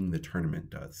than winning the tournament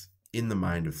does in the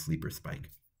mind of Sleeper Spike.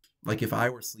 Like if I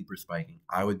were Sleeper Spiking,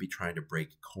 I would be trying to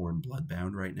break Khorne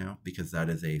Bloodbound right now because that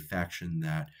is a faction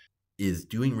that is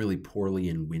doing really poorly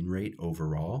in win rate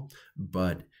overall,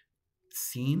 but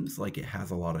seems like it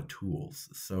has a lot of tools.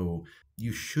 So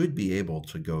you should be able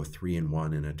to go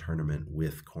 3-1 in a tournament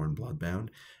with Khorne Bloodbound.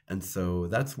 And so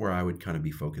that's where I would kind of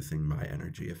be focusing my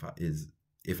energy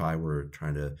if I were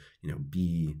trying to,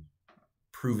 be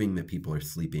proving that people are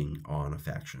sleeping on a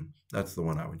faction. That's the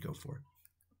one I would go for.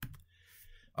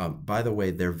 By the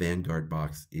way, their Vanguard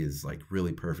box is like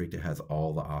really perfect. It has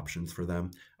all the options for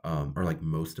them, or like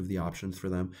most of the options for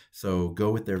them. So go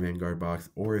with their Vanguard box,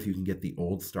 or if you can get the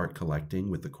old Start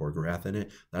Collecting with the Korgorath in it,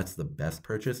 that's the best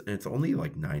purchase, and it's only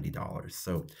like $90.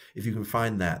 So if you can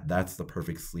find that, that's the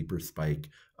perfect Sleeper Spike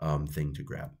thing to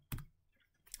grab.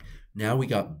 Now we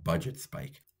got Budget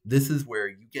Spike. This is where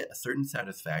you get a certain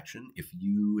satisfaction if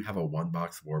you have a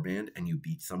one-box warband and you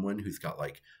beat someone who's got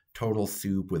like total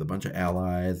soup with a bunch of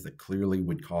allies that clearly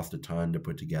would cost a ton to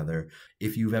put together.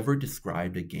 If you've ever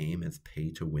described a game as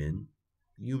pay to win,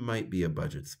 you might be a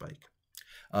Budget Spike.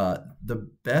 The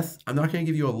best, I'm not going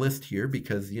to give you a list here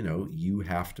because, you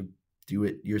have to do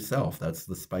it yourself. That's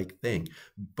the Spike thing.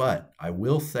 But I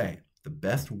will say the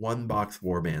best one-box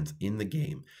warbands in the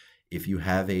game, if you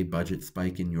have a Budget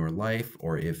Spike in your life,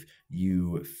 or if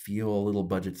you feel a little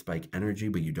Budget Spike energy,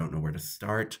 but you don't know where to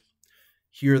start,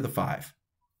 here are the 5.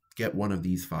 Get one of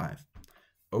these 5.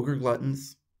 Ogre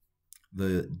Gluttons,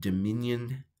 the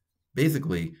Dominion,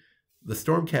 basically, the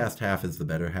Stormcast half is the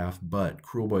better half, but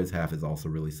Cruel Boys half is also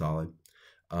really solid,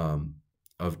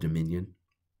 of Dominion.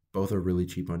 Both are really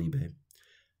cheap on eBay.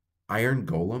 Iron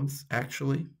Golems,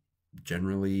 actually,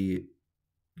 generally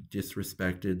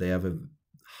disrespected. They have a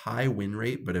high win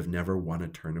rate, but have never won a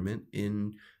tournament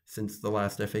since the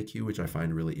last FAQ, which I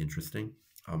find really interesting.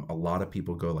 A lot of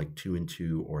people go like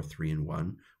 2-2 or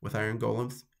 3-1 with Iron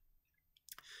Golems.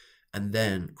 And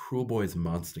then Cruel Boys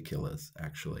Monster Killers,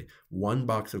 actually. One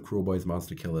box of Cruel Boys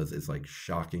Monster Killers is like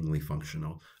shockingly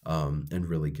functional and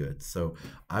really good. So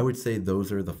I would say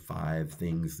those are the 5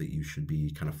 things that you should be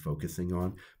kind of focusing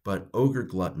on. But Ogre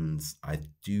Gluttons, I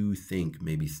do think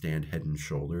maybe stand head and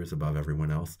shoulders above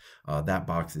everyone else. That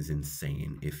box is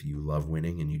insane if you love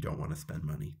winning and you don't want to spend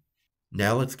money.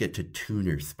 Now let's get to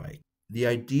Tuner Spike. The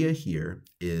idea here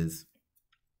is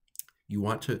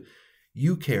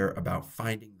you care about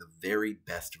finding the very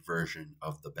best version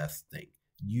of the best thing.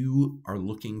 You are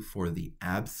looking for the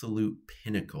absolute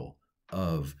pinnacle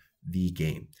of the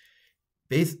game.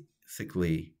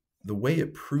 Basically, the way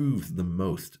it proves the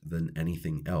most than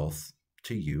anything else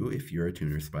to you, if you're a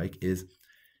Tuner Spike, is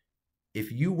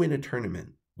if you win a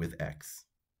tournament with X,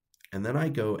 and then I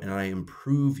go and I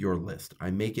improve your list,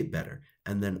 I make it better,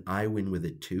 and then I win with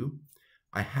it too,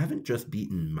 I haven't just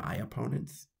beaten my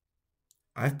opponents,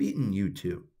 I've beaten you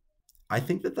too. I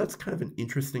think that that's kind of an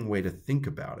interesting way to think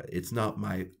about it. It's not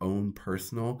my own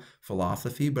personal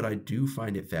philosophy, but I do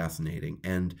find it fascinating.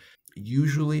 And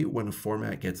usually when a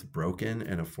format gets broken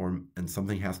and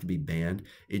something has to be banned,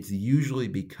 it's usually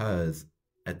because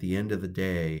at the end of the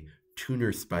day,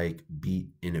 Tuner Spike beat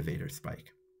Innovator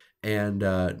Spike. And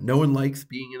no one likes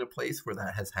being in a place where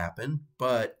that has happened,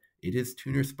 but it is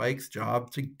Tuner Spike's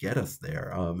job to get us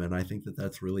there. And I think that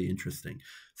that's really interesting.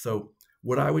 So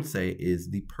what I would say is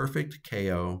the perfect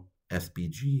KO,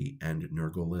 SBG, and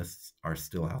Nurgle lists are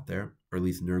still out there, or at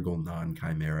least Nurgle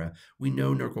non-Chimera. We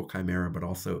know Nurgle Chimera, but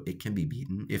also it can be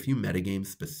beaten. If you metagame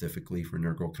specifically for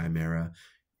Nurgle Chimera,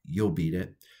 you'll beat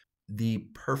it. The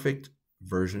perfect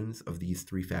versions of these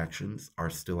three factions are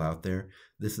still out there.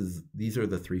 These are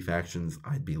the three factions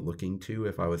I'd be looking to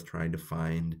if I was trying to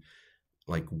find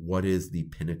like what is the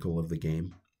pinnacle of the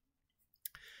game.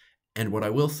 And what I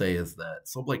will say is that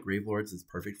Soulblight Gravelords is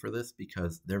perfect for this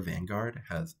because their Vanguard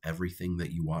has everything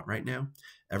that you want right now.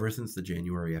 Ever since the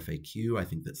January FAQ, I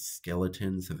think that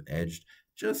skeletons have edged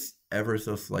just ever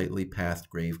so slightly past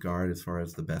Graveguard as far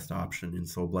as the best option in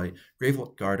Soulblight.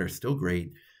 Graveguard are still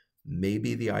great.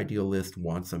 Maybe the ideal list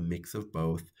wants a mix of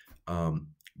both,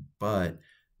 but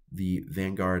the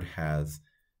Vanguard has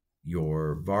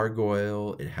your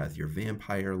Vargoyle, it has your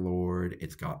Vampire Lord,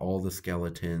 it's got all the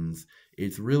skeletons.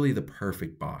 It's really the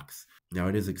perfect box. Now,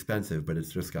 it is expensive, but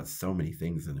it's just got so many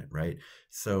things in it, right?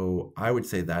 So I would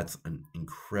say that's an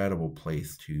incredible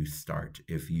place to start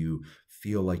if you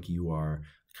feel like you are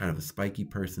kind of a spiky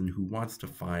person who wants to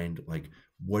find like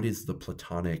what is the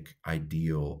platonic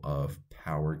ideal of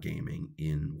power gaming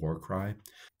in Warcry.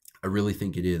 I really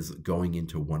think it is going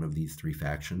into one of these three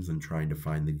factions and trying to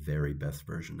find the very best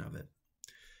version of it.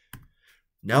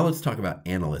 Now let's talk about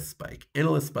Analyst Spike.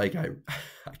 Analyst Spike, I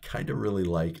kind of really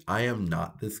like. I am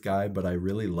not this guy, but I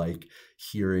really like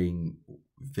hearing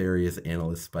various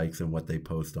Analyst Spikes and what they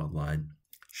post online.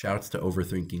 Shouts to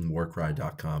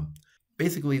overthinkingwarcry.com.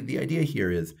 Basically, the idea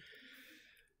here is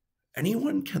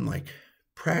anyone can like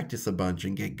practice a bunch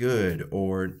and get good,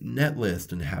 or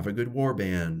netlist and have a good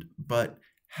warband, but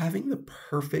having the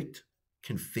perfect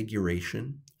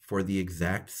configuration for the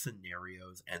exact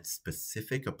scenarios and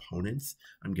specific opponents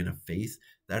I'm going to face,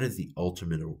 that is the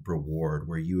ultimate reward,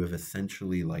 where you have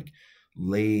essentially like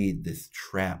laid this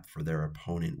trap for their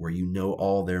opponent, where you know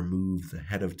all their moves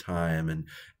ahead of time and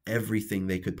everything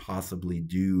they could possibly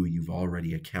do you've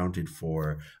already accounted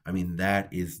for. I mean, that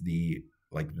is the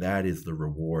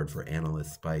reward for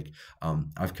Analyst Spike.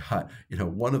 I've got,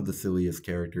 one of the silliest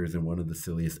characters in one of the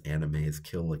silliest animes,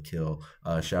 Kill la Kill.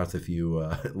 Shouts if you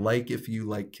like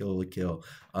Kill la Kill.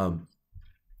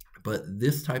 But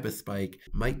this type of spike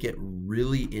might get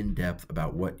really in-depth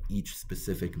about what each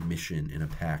specific mission in a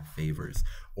pack favors,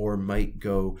 or might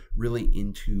go really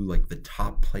into like the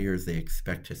top players they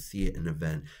expect to see at an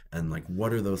event, and like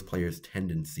what are those players'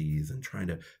 tendencies, and trying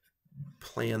to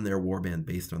plan their warband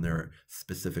based on their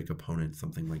specific opponent,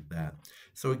 something like that.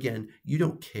 So again, you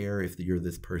don't care if you're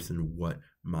this person what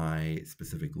my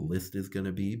specific list is going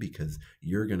to be, because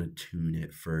you're going to tune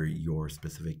it for your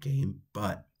specific game.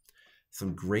 But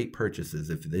some great purchases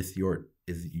if this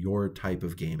is your type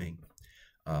of gaming.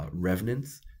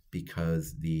 Revenants,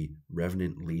 because the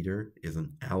Revenant leader is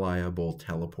an allyable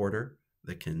teleporter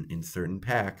that can, in certain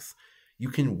packs, you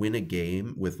can win a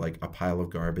game with like a pile of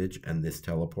garbage and this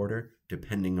teleporter,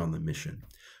 depending on the mission.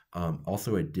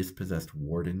 Also, a dispossessed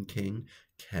Warden King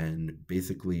can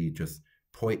basically just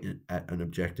point at an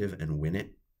objective and win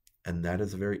it. And that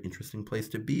is a very interesting place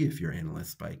to be if you're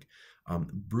Analyst Spike.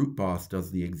 Brute Boss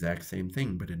does the exact same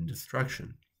thing, but in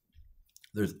destruction.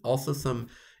 There's also some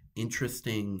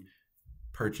interesting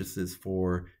purchases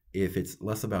for if it's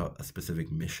less about a specific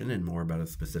mission and more about a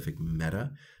specific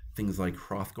meta. Things like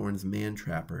Hrothgorn's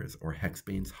Man-Trappers or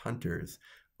Hexbane's Hunters,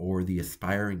 or the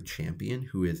Aspiring Champion,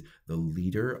 who is the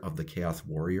leader of the Chaos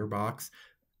Warrior box.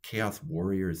 Chaos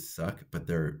Warriors suck, but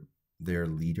their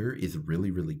leader is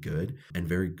really, really good and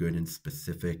very good in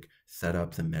specific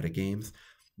setups and metagames.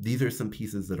 These are some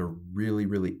pieces that are really,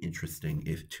 really interesting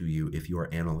if you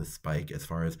are Analyst Spike, as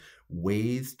far as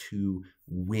ways to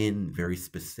win very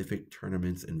specific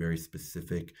tournaments and very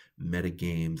specific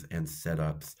metagames and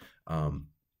setups.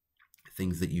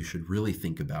 Things that you should really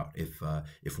think about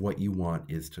if what you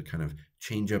want is to kind of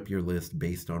change up your list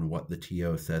based on what the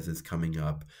TO says is coming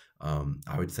up.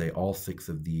 I would say all 6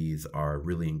 of these are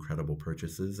really incredible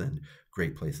purchases and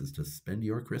great places to spend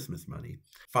your Christmas money.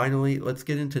 Finally, let's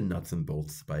get into Nuts and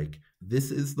Bolts Spike.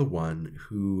 This is the one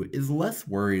who is less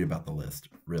worried about the list,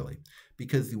 really,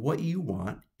 because what you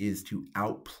want is to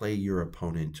outplay your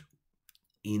opponent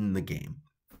in the game,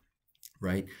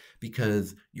 right?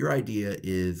 Because your idea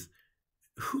is,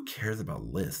 who cares about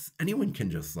lists? Anyone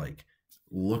can just like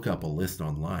look up a list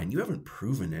online. You haven't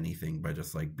proven anything by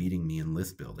just like beating me in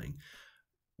list building.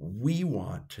 We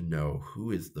want to know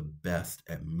who is the best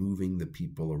at moving the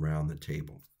people around the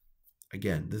table.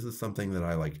 Again, this is something that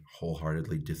I like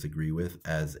wholeheartedly disagree with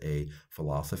as a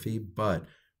philosophy, but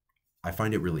I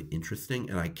find it really interesting,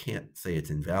 and I can't say it's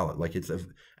invalid. Like, it's a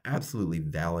absolutely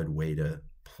valid way to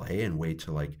play and way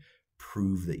to like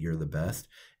prove that you're the best.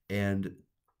 And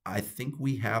I think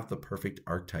we have the perfect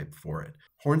archetype for it.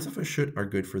 Horns of a Shoot are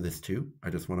good for this too.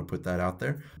 I just want to put that out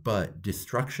there. But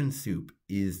Destruction Soup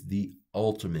is the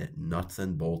ultimate nuts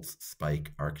and bolts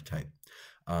spike archetype.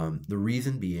 The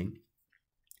reason being,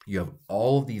 you have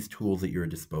all of these tools at your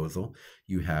disposal.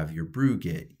 You have your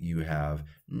Brugit, you have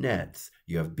nets,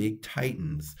 you have big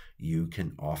titans. You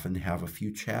can often have a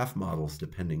few chaff models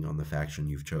depending on the faction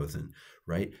you've chosen,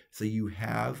 right? So you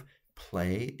have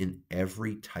play in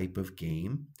every type of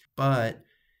game, but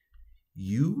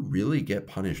you really get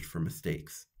punished for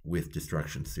mistakes with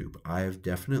Destruction Soup. I've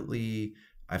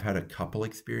had a couple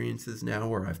experiences now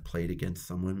where I've played against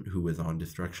someone who was on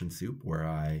Destruction Soup where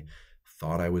I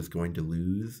thought I was going to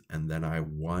lose, and then I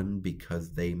won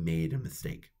because they made a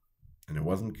mistake. And it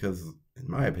wasn't because, in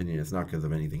my opinion, it's not because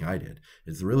of anything I did.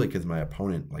 It's really because my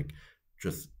opponent like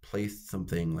just placed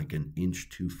something like an inch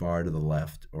too far to the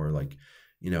left, or like,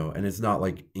 and it's not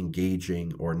like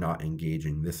engaging or not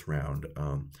engaging this round,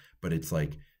 but it's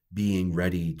like being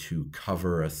ready to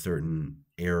cover a certain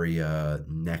area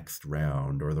next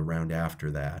round or the round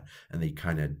after that, and they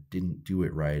kind of didn't do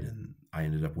it right, and I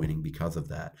ended up winning because of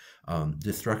that.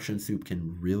 Destruction Soup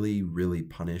can really, really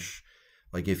punish.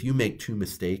 Like, if you make two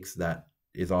mistakes, that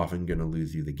is often going to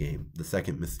lose you the game. The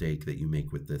second mistake that you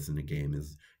make with this in a game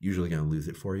is usually going to lose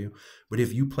it for you. But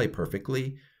if you play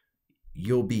perfectly,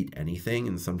 you'll beat anything.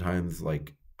 And sometimes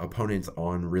like opponents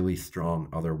on really strong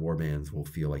other warbands will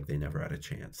feel like they never had a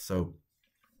chance. So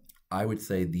I would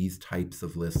say these types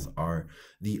of lists are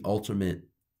the ultimate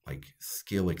like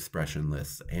skill expression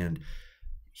lists. And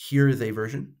here is a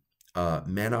version.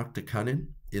 Manok de Cunnin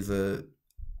is a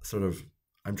sort of,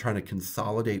 I'm trying to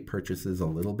consolidate purchases a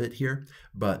little bit here,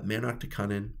 but Manok de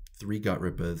Cunnin, 3 Gut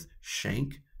Rippas,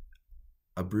 Shank,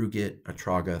 a Brugit, a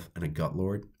Troggoth, and a Gut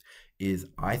Lord is,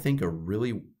 I think, a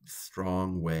really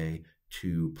strong way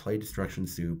to play Destruction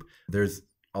Soup. There's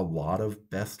a lot of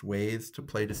best ways to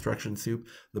play Destruction Soup.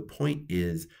 The point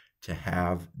is to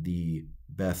have the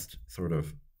best sort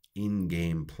of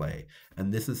in-game play.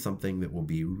 And this is something that will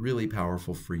be really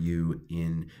powerful for you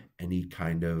in any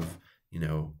kind of,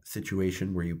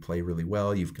 situation where you play really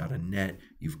well. You've got a net,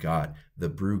 you've got the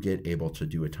Brugit able to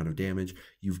do a ton of damage.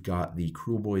 You've got the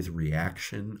Kruleboy's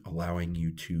reaction, allowing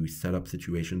you to set up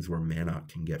situations where Manok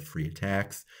can get free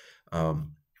attacks. A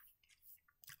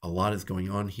lot is going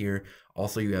on here.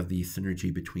 Also, you have the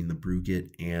synergy between the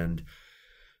Brugit and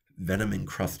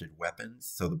venom-encrusted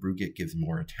weapons. So the Brugit gives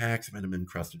more attacks.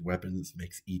 Venom-encrusted weapons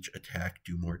makes each attack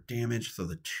do more damage. So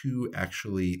the two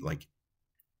actually like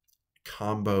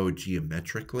combo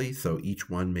geometrically. So each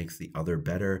one makes the other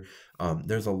better.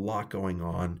 There's a lot going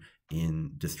on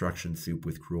in Destruction Soup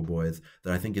with Kruleboyz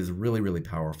that I think is really, really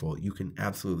powerful. You can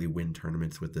absolutely win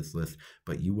tournaments with this list,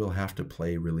 but you will have to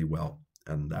play really well.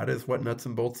 And that is what Nuts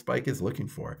and Bolts Spike is looking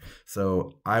for.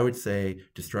 So I would say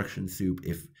Destruction Soup,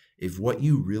 if what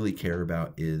you really care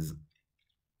about is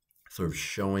sort of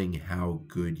showing how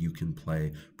good you can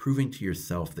play, proving to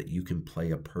yourself that you can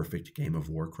play a perfect game of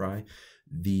Warcry,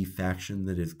 the faction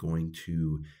that is going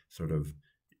to sort of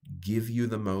give you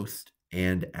the most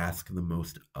and ask the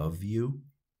most of you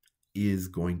is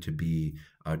going to be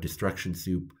Destruction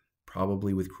Soup,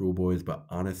 probably with Kruleboyz, but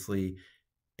honestly,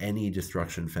 any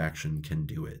Destruction faction can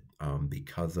do it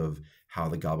because of how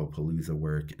the Gobblepalooza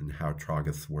work and how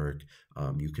Troggoths work.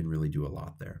 You can really do a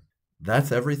lot there.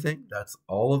 That's everything. That's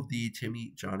all of the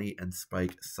Timmy, Johnny, and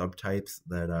Spike subtypes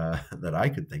that I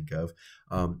could think of.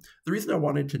 The reason I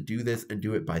wanted to do this and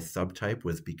do it by subtype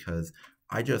was because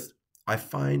I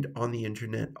find on the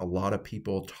internet a lot of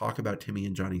people talk about Timmy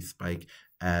and Johnny Spike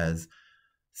as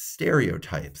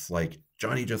stereotypes, like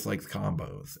Johnny just likes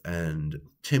combos and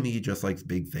Timmy just likes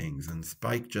big things and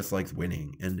Spike just likes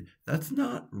winning. And that's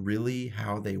not really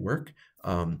how they work.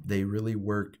 They really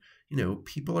work,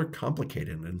 people are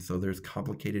complicated. And so there's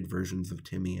complicated versions of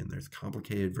Timmy and there's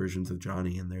complicated versions of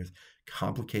Johnny and there's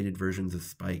complicated versions of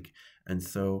Spike. And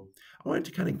so I wanted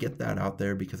to kind of get that out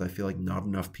there because I feel like not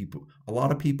enough people, a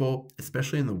lot of people,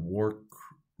 especially in the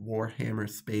Warhammer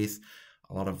space,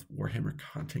 a lot of Warhammer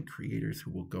content creators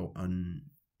who will go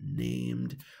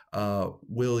unnamed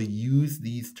will use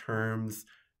these terms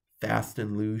fast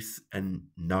and loose and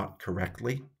not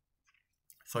correctly.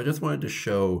 So I just wanted to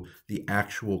show the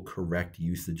actual correct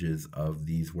usages of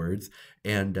these words,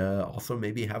 and also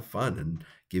maybe have fun and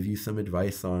give you some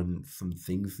advice on some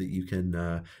things that you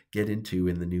can get into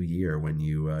in the new year when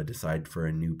you decide for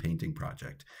a new painting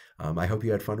project. I hope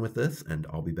you had fun with this, and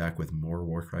I'll be back with more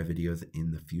Warcry videos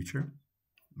in the future.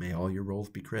 May all your rolls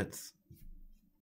be crits.